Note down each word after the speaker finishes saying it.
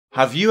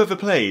Have you ever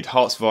played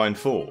Hearts of Iron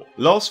 4?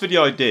 Last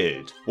video I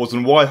did was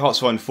on why Hearts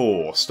of Iron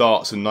 4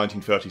 starts in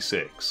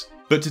 1936.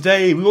 But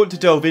today we want to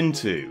delve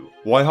into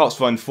why Hearts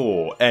of Iron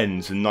 4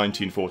 ends in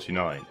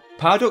 1949.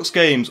 Paradox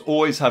games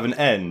always have an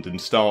end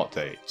and start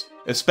date,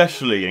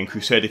 especially in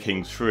Crusader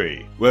Kings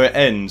 3, where it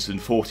ends in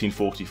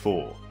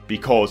 1444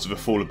 because of the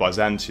fall of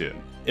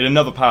Byzantium. In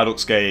another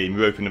Paradox game,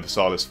 Europa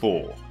Universalis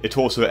 4, it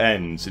also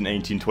ends in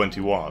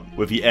 1821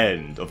 with the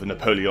end of the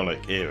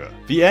Napoleonic era.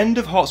 The end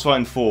of Hearts of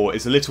Iron 4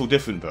 is a little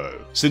different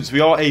though, since we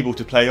are able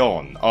to play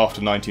on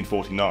after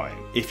 1949,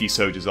 if you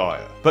so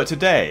desire. But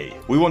today,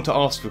 we want to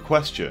ask the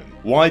question,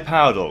 why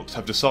Paradox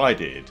have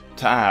decided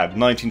to add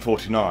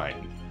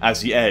 1949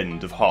 as the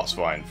end of Hearts of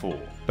Iron 4.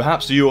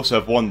 Perhaps you also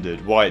have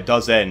wondered why it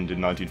does end in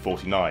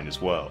 1949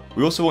 as well.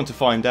 We also want to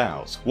find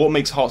out what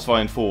makes Hearts of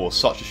Iron 4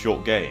 such a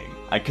short game,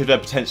 and could there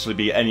potentially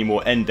be any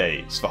more end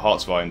dates for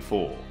Hearts of Iron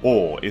 4?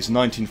 Or is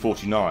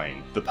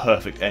 1949 the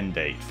perfect end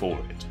date for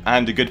it?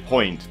 And a good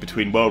point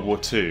between World War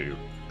II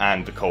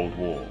and the Cold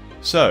War.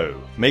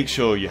 So, make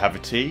sure you have a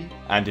tea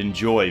and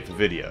enjoy the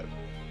video.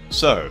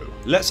 So,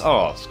 let's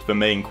ask the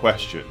main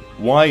question,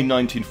 why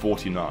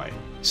 1949?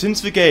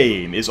 Since the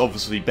game is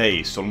obviously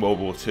based on World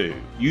War II,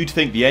 you'd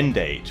think the end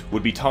date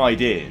would be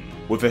tied in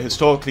with the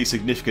historically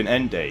significant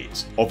end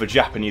date of the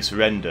Japanese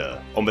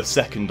surrender on the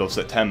 2nd of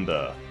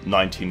September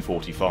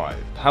 1945.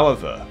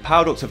 However,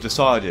 Paradox have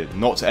decided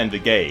not to end the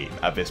game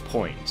at this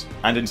point,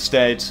 and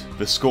instead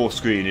the score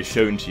screen is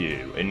shown to you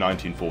in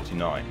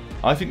 1949.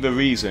 I think the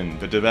reason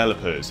the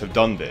developers have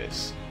done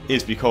this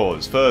is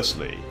because,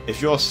 firstly,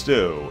 if you're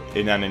still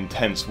in an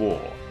intense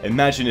war,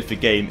 imagine if the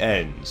game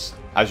ends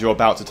as you're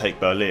about to take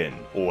Berlin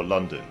or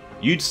London.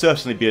 You'd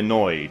certainly be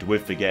annoyed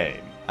with the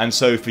game, and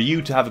so for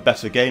you to have a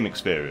better game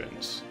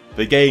experience,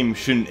 the game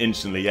shouldn't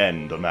instantly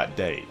end on that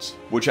date,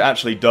 which it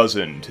actually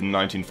doesn't in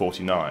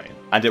 1949,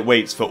 and it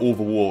waits for all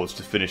the wars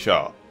to finish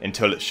up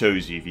until it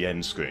shows you the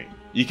end screen.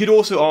 You could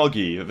also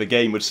argue that the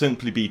game would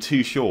simply be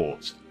too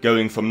short,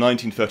 going from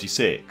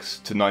 1936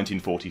 to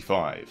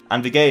 1945,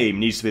 and the game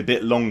needs to be a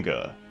bit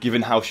longer,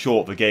 given how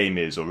short the game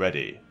is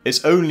already.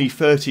 It's only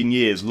 13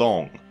 years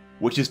long,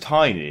 which is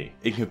tiny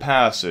in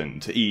comparison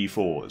to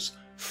EE4's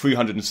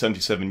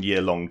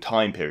 377-year-long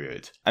time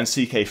period, and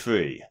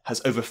CK3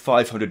 has over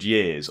 500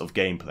 years of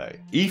gameplay.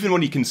 Even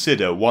when you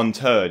consider one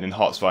turn in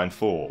Hearts of Iron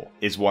 4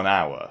 is 1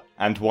 hour,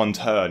 and one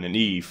turn in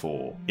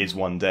EE4 is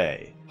 1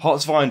 day,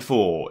 Hearts of Iron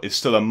 4 is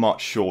still a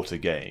much shorter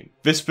game.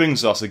 This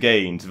brings us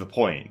again to the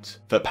point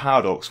that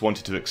Paradox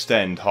wanted to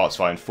extend Hearts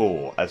of Iron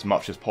 4 as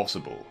much as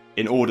possible,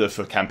 in order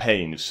for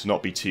campaigns to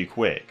not be too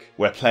quick,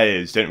 where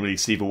players don't really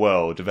see the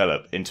world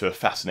develop into a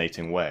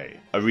fascinating way,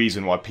 a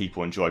reason why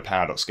people enjoy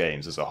Paradox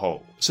games as a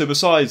whole. So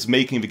besides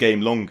making the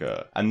game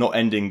longer and not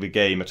ending the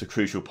game at a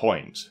crucial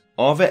point,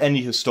 are there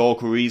any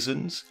historical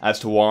reasons as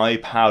to why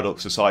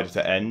Paradox decided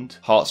to end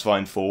Hearts of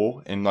Iron 4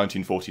 in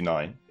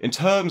 1949? In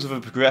terms of the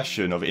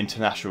progression of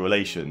international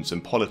relations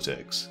and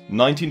politics,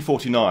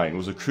 1949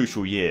 was a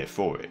crucial year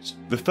for it.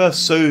 The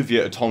first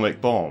Soviet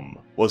atomic bomb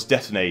was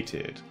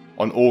detonated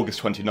on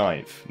August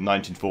 29th,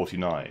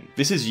 1949.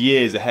 This is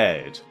years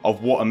ahead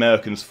of what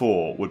Americans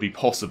thought would be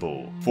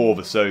possible for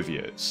the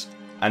Soviets,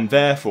 and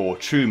therefore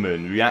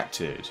Truman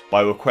reacted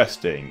by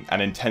requesting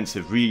an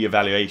intensive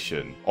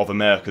re-evaluation of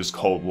America's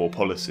Cold War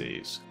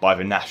policies by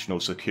the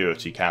National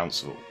Security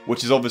Council,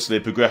 which is obviously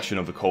a progression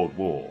of the Cold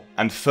War,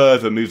 and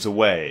further moves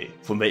away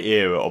from the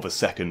era of the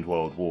Second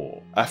World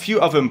War. A few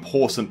other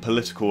important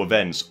political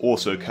events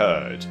also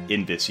occurred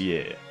in this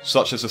year,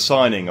 such as the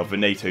signing of the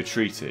NATO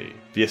Treaty,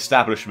 the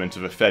establishment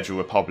of the Federal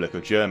Republic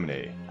of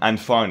Germany, and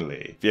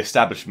finally, the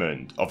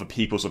establishment of the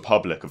People's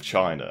Republic of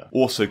China,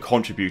 also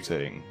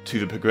contributing to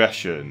the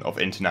progression of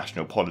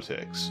international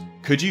politics.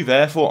 Could you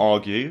therefore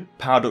argue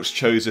Paradox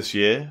chose this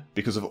year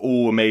because of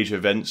all the major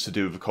events to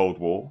do with the Cold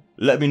War?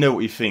 Let me know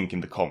what you think in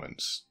the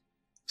comments.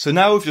 So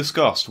now we've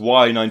discussed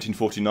why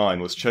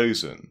 1949 was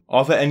chosen.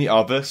 Are there any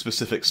other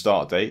specific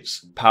start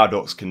dates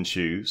Paradox can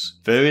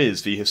choose? There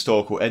is the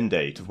historical end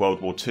date of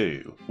World War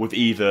II, with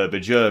either the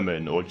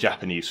German or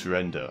Japanese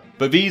surrender.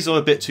 But these are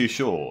a bit too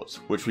short,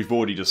 which we've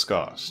already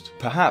discussed.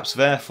 Perhaps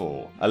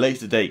therefore, a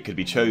later date could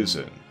be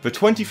chosen. The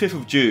 25th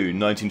of June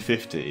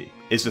 1950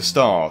 is the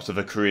start of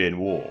the Korean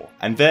War,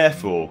 and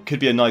therefore could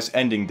be a nice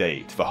ending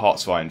date for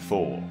Hearts of Iron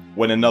 4,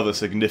 when another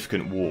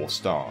significant war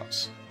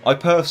starts. I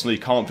personally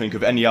can't think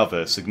of any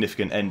other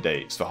significant end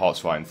dates for Hearts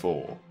of Iron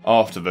 4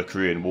 after the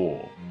Korean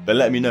War, but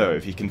let me know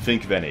if you can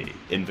think of any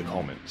in the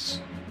comments.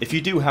 If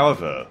you do,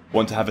 however,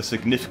 want to have a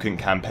significant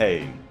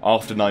campaign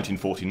after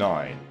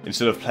 1949,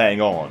 instead of playing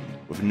on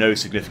with no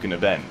significant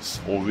events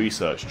or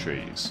research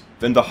trees,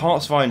 then the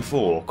Hearts of Iron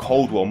 4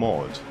 Cold War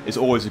mod is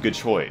always a good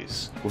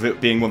choice, with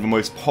it being one of the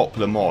most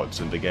popular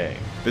mods in the game.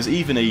 There's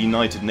even a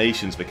United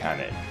Nations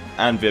mechanic,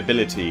 and the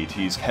ability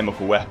to use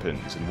chemical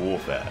weapons in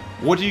warfare.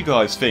 What do you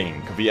guys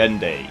think of the end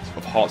date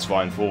of Hearts of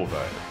Iron 4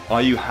 though?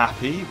 Are you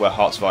happy where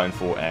Hearts of Iron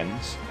 4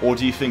 ends, or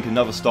do you think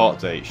another start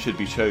date should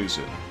be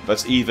chosen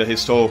that's either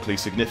historically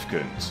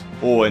significant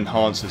or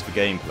enhances the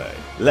gameplay?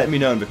 Let me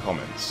know in the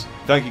comments.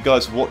 Thank you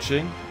guys for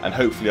watching, and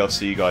hopefully I'll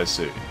see you guys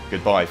soon.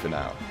 Goodbye for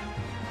now.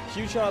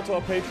 Huge shout out to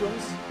our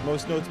patrons,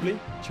 most notably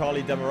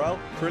Charlie Damarell,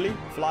 Crilly,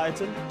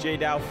 Flyerton,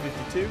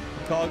 JDow52,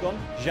 Kargon,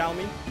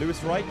 Sjalmi,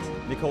 Wright,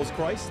 Nicoles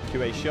Christ,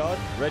 HOI4,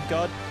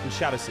 Redguard, and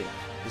ShadowSinger.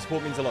 The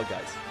support means a lot,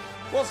 guys.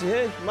 Whilst you're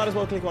here, you might as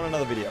well click on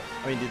another video.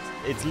 I mean,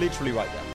 it's literally right there.